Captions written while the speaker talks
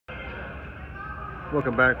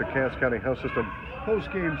Welcome back to Cass County Health System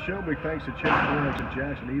post-game show. Big thanks to Chip Torres and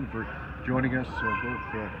Jackson Eden for joining us.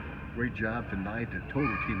 Both great job tonight. A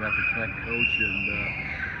total team effort tonight, Coach.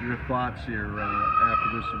 And your thoughts here after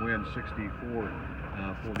this win, 64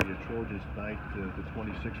 for the Trojans tonight, the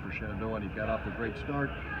 26 for Shenandoah. And you got off a great start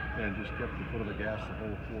and just kept the foot of the gas the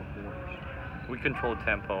whole 4 quarters. We controlled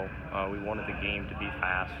tempo. We wanted the game to be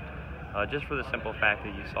fast. Just for the simple fact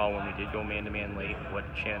that you saw when we did go man-to-man late, what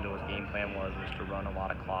Shenandoah's game plan was to run a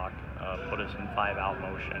lot of clock, put us in 5-out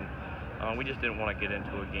motion. We just didn't want to get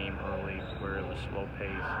into a game early where it was slow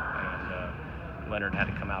pace and Leonard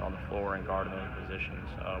had to come out on the floor and guard in those positions.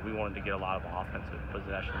 We wanted to get a lot of offensive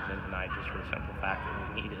possessions in tonight just for the simple fact that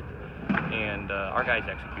we needed. And our guys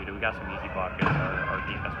executed. We got some easy buckets. Our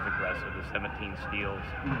defense was aggressive. The 17 steals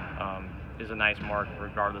is a nice mark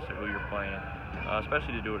regardless of who you're playing,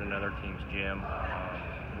 especially to do it in another team's gym.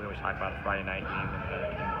 We always talk about a Friday night game and another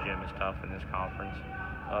team's gym is tough in this conference.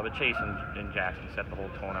 But Chase and Jackson set the whole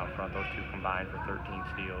tone out front. Those two combined for 13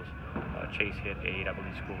 steals. Chase hit 8, I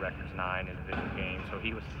believe school record's 9 in division games. So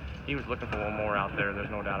he was looking for one more out there. There's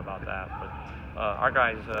no doubt about that. But our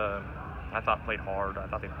guys, I thought played hard. I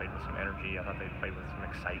thought they played with some energy. I thought they played with some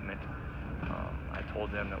excitement. I told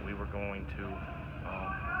them that we were going to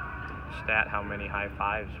stat how many high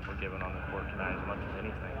fives were given on the court tonight as much as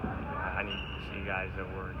anything. I needed to see guys that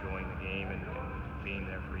were enjoying the game and being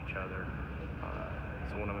there for each other.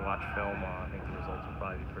 So when we watch film, I think the results will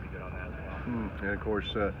probably be pretty good on that as well. And of course,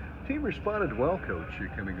 team responded well, Coach.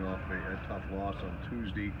 You're coming off a tough loss on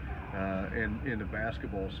Tuesday. And in the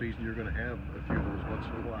basketball season, you're going to have a few of those once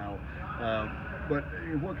in a while. But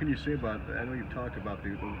what can you say about, I know you've talked about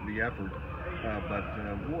the effort,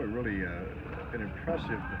 but boy, really an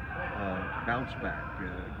impressive bounce back.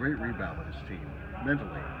 Great rebound with this team,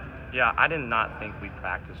 mentally. Yeah, I did not think we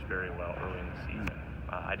practiced very well early in the season.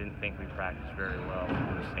 I didn't think we practiced very well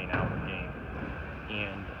for the St. Albert game.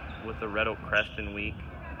 And with the Red Oak Creston week,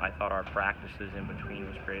 I thought our practices in between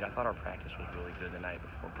was great. I thought our practice was really good the night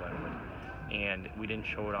before Glenwood. And we didn't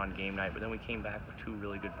show it on game night, but then we came back with 2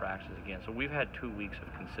 really good practices again. So we've had 2 weeks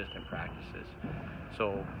of consistent practices.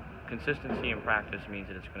 So consistency in practice means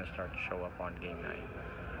that it's going to start to show up on game night.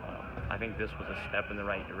 I think this was a step in the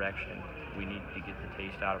right direction. We need to get the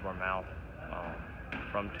taste out of our mouth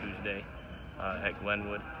from Tuesday at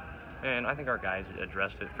Glenwood. And I think our guys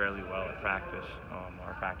addressed it fairly well at practice.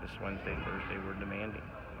 Our practice Wednesday, Thursday were demanding.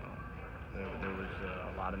 There was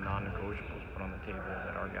a lot of non-negotiables put on the table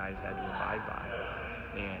that our guys had to abide by.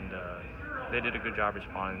 And they did a good job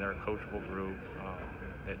responding. They're a coachable group.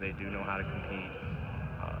 They do know how to compete,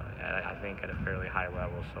 I think, at a fairly high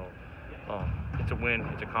level. So it's a win.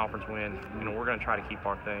 It's a conference win. We're going to try to keep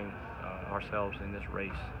ourselves in this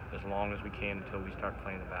race as long as we can until we start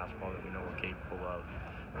playing the basketball that we know we're capable of.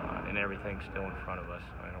 And everything's still in front of us.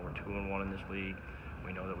 I know we're 2-1 in this league.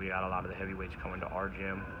 We know that we got a lot of the heavyweights coming to our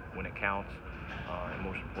gym when it counts. And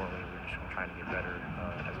most importantly, we're just trying to get better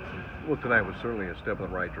as a team. Well, tonight was certainly a step in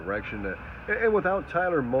the right direction. And without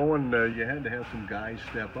Tyler Moen, you had to have some guys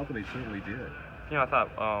step up, and they certainly did. I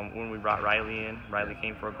thought when we brought Riley in, Riley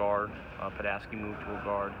came for a guard. Podasky moved to a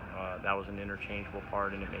guard. That was an interchangeable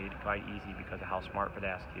part, and it made it quite easy because of how smart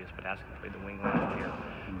Podasky is. Podasky played the wing last year,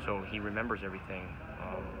 so he remembers everything,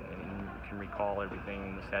 and he can recall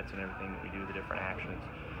everything, the sets and everything that we do, the different actions.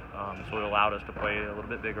 So it allowed us to play a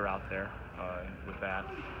little bit bigger out there with that.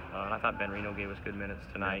 And I thought Ben Reno gave us good minutes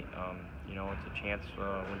tonight. It's a chance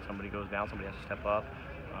when somebody goes down, somebody has to step up,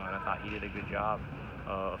 and I thought he did a good job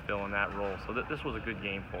of filling that role. So this was a good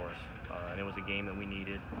game for us, and it was a game that we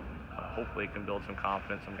needed. Hopefully it can build some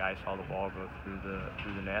confidence. Some guys saw the ball go through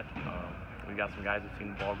the net. We got some guys that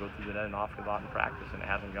seen the ball go through the net an awful lot in practice, and it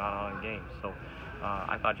hasn't gone on in games. So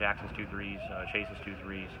I thought Jackson's 2 threes, Chase's 2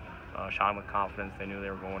 threes, shot them with confidence. They knew they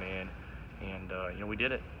were going in, and we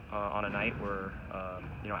did it on a night where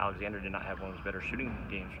Alexander did not have one of his better shooting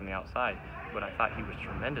games from the outside, but I thought he was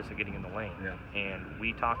tremendous at getting in the lane. Yeah. And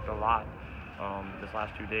we talked a lot this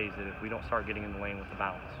last 2 days that if we don't start getting in the lane with the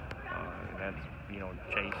bounce, and that's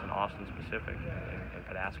Chase and Austin specific, and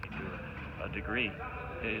Podasky to a degree,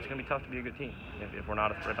 it's going to be tough to be a good team if we're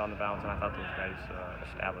not a threat on the bounce. And I thought those guys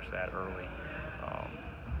established that early.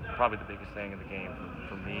 Probably the biggest thing in the game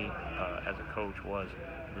for me as a coach was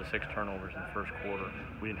the 6 turnovers in the first quarter.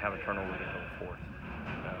 We didn't have a turnover until the 4th,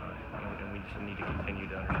 and we just need to continue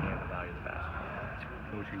to understand the value of the basketball.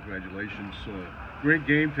 Coach, congratulations. Great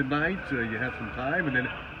game tonight. You have some time, and then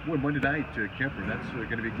Monday night, Kemper. That's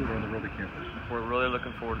going to be good on the road to Kemper. We're really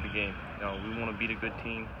looking forward to the game. We want to beat a good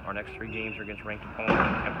team. Our next 3 games are against ranked opponents.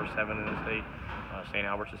 Kemper's 7 in the state. St.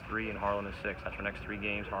 Albert's is 3, and Harlan is 6. That's our next 3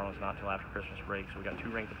 games. Harlan's not till after Christmas break, so we got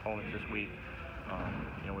 2 ranked opponents this week.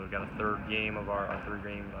 We've got a third game of our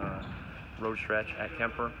third-game road stretch at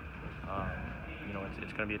Kemper.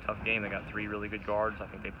 It's going to be a tough game. They got 3 really good guards. I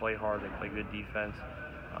think they play hard. They play good defense.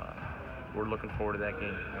 We're looking forward to that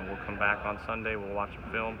game. We'll come back on Sunday. We'll watch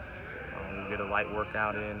some film. We'll get a light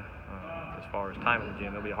workout in. As far as time in the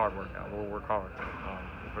gym, it'll be a hard workout. We'll work hard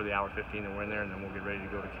for the hour 15 that we're in there, and then we'll get ready to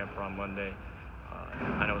go to Kemper on Monday.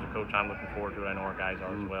 I know as a coach, I'm looking forward to it. I know our guys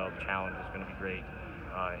are as well. The challenge is going to be great.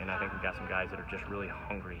 And I think we've got some guys that are just really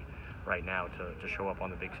hungry right now to show up on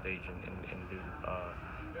the big stage and do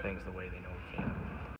things the way they know we can.